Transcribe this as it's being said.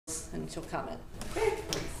and she'll comment. Okay.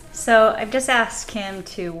 So I've just asked Kim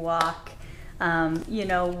to walk, you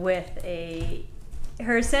know, with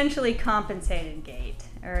her essentially compensated gait,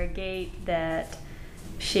 or a gait that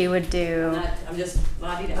she would do I'm just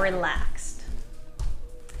relaxed.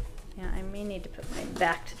 Yeah, I may need to put my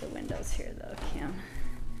back to the windows here though, Kim,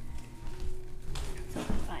 so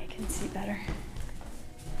I can see better.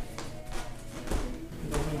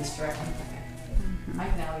 You don't need to stretch. I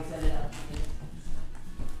can always set it up.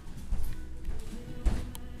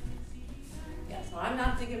 Yeah, so I'm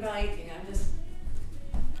not thinking about anything. I'm just.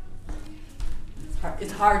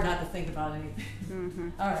 It's hard not to think about anything. Mm-hmm.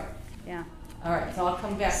 All right. Yeah. All right. So I'll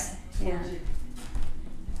come back. Yeah.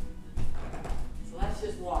 So that's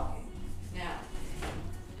just walking. Now,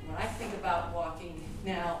 when I think about walking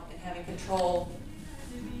now and having control,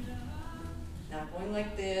 not going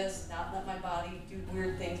like this, not let my body do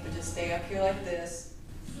weird things, but just stay up here like this.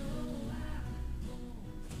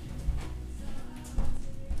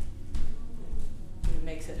 It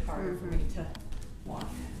makes it harder for me to walk.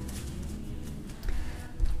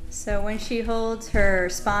 So when she holds her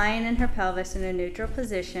spine and her pelvis in a neutral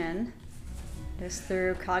position, just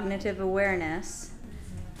through cognitive awareness,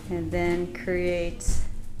 and then creates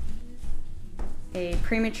a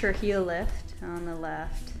premature heel lift on the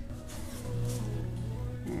left,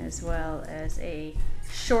 as well as a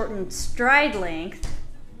shortened stride length.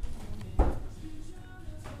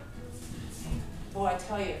 Boy, I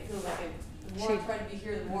tell you, it feels like the more I try to be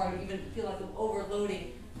here, the more I even feel like I'm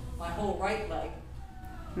overloading my whole right leg.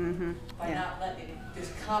 By not letting it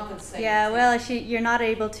just compensate. Yeah, well, you're not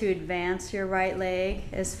able to advance your right leg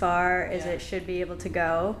as far as it should be able to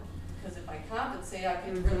go. Because if I compensate, I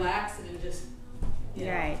can relax it and just, you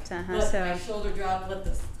know, right. let So my shoulder drop, let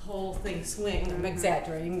the whole thing swing. I'm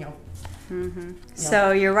exaggerating, you know.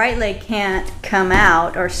 So your right leg can't come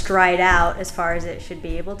out or stride out as far as it should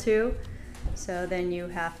be able to. So then you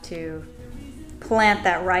have to plant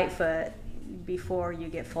that right foot before you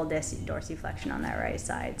get full dorsiflexion on that right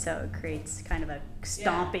side. So it creates kind of a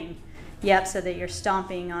stomping. Yep, so that you're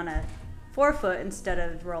stomping on a forefoot instead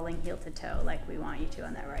of rolling heel to toe like we want you to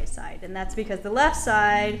on that right side. And that's because the left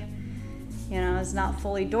side, you know, is not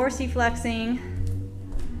fully dorsiflexing.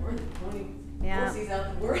 Dorsi's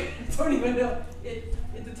out the word. I don't even know.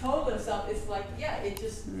 The toe lifts up. It's like, it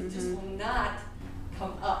just will not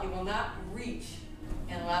come up. It will not reach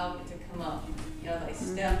and allow it to come up. You know, like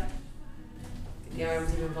step. The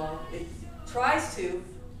arms are involved. It tries to,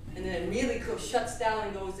 and then immediately shuts down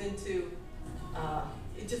and goes into,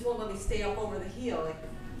 it just won't let me stay up over the heel. Like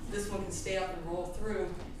this one can stay up and roll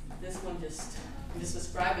through. This one just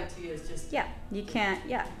describe it to you as just. You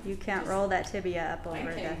can't roll that tibia up over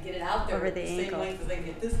I can't get it out there over the same ankle. length as I can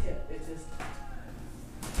get this hip. It's just,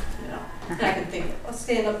 you know. And I can think, I'll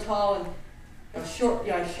stand up tall and I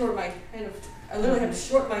literally have to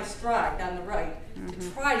shorten my stride down the right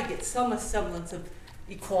to try to get some semblance of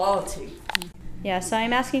equality. Yeah, so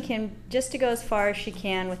I'm asking Kim just to go as far as she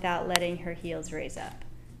can without letting her heels raise up.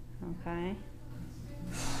 Okay?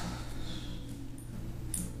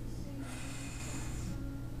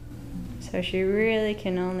 So she really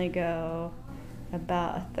can only go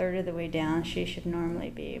about a third of the way down. She should normally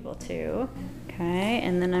be able to. Okay,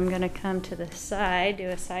 and then I'm going to come to the side, do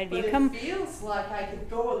a side view. But it feels like I could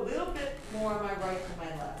go a little bit more on my right than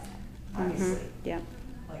my left, obviously. Yeah.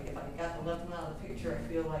 Like if I got the left one out of the picture, I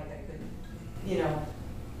feel like I could, you know.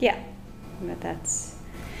 Yeah, but that's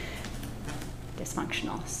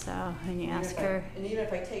dysfunctional. So when you ask her. And even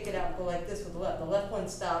if I take it out and go like this with the left one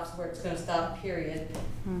stops where it's going to stop, period.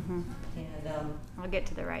 And I'll get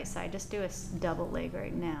to the right side. Just do a double leg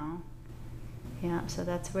right now. Yeah, so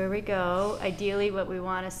that's where we go. Ideally, what we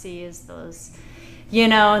want to see is those, you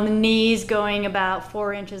know, the knees going about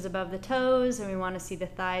 4 inches above the toes, and we want to see the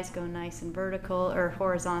thighs go nice and vertical, or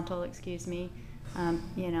horizontal, excuse me,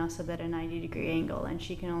 you know, so that a 90-degree angle, and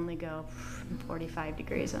she can only go 45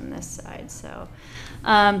 degrees on this side. So,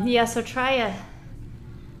 so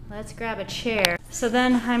let's grab a chair. So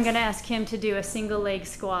then I'm going to ask him to do a single leg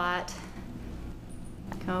squat,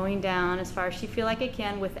 going down as far as she feel like it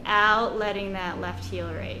can without letting that left heel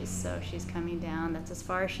raise. So she's coming down. That's as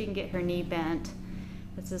far as she can get her knee bent.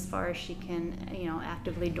 That's as far as she can, you know,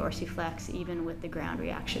 actively dorsiflex even with the ground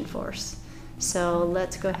reaction force. So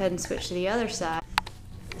let's go ahead and switch to the other side.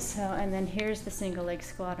 So, and then here's the single leg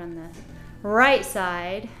squat on the right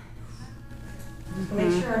side.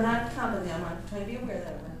 Make sure I'm not compensating. I'm trying to be aware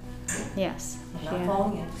that we're yes. not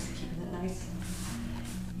falling in, just keeping it nice.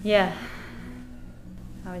 Yeah.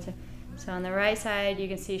 So on the right side, you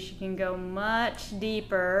can see she can go much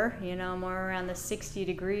deeper, you know, more around the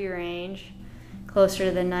 60-degree range, closer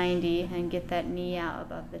to the 90 and get that knee out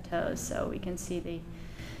above the toes so we can see the,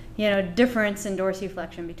 you know, difference in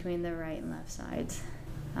dorsiflexion between the right and left sides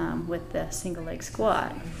with the single leg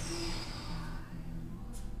squat.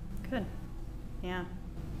 Good. Yeah.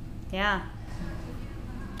 Yeah.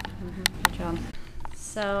 Good job.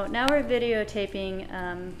 So now we're videotaping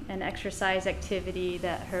an exercise activity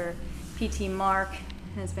that her PT Mark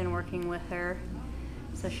has been working with her.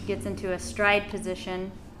 So she gets into a stride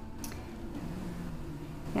position.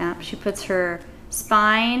 Yeah, she puts her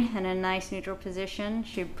spine in a nice neutral position.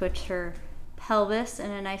 She puts her pelvis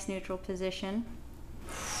in a nice neutral position.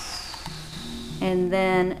 And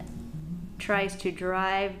then tries to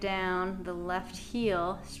drive down the left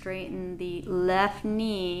heel, straighten the left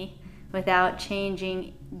knee without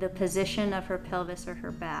changing the position of her pelvis or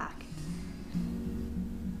her back.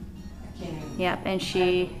 Yep, and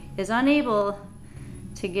she is unable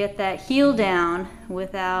to get that heel down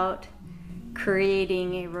without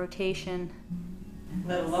creating a rotation.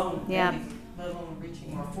 Let alone, Yep. let alone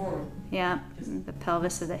reaching more forward. Yeah, the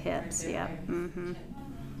pelvis of the hips. Right there, Yep. right. Mm-hmm.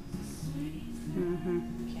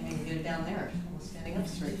 Can't even get it down there. Almost standing up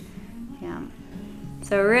straight. Yeah.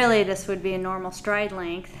 So really, this would be a normal stride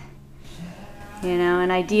length, you know,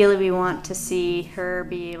 and ideally we want to see her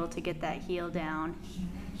be able to get that heel down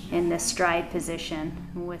in the stride position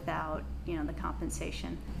without, you know, the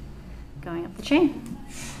compensation going up the chain.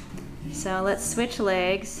 So let's switch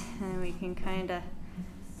legs and we can kind of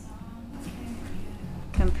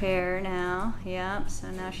compare now. Yep,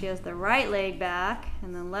 so now she has the right leg back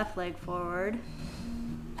and the left leg forward.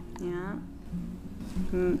 Yeah.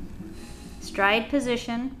 Stride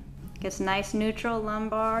position. Gets nice neutral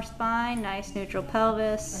lumbar spine, nice neutral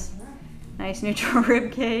pelvis, nice neutral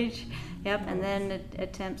rib cage. Yep, and then it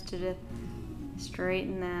attempts to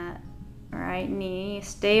straighten that right knee.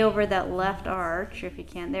 Stay over that left arch if you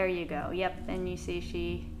can. There you go. Yep, and you see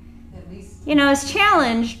she, At least, you know, is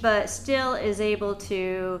challenged, but still is able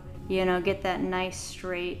to, you know, get that nice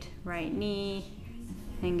straight right knee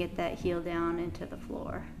and get that heel down into the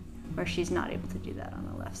floor, where she's not able to do that on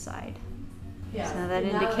the left side. yeah. So that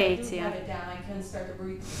And now indicates, that I do yeah. have it down, I can start to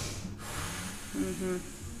breathe.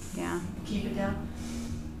 Yeah. Keep it down.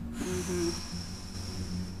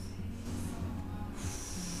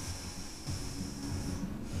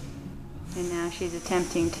 And now she's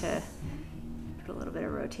attempting to put a little bit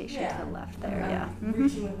of rotation to the left there. Yeah. I'm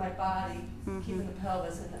reaching with my body, keeping the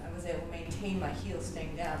pelvis, and I was able to maintain my heel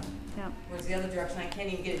staying down. Yep. Whereas the other direction, I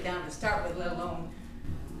can't even get it down to start with, let alone,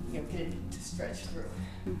 you know, get it to stretch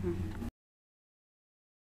through.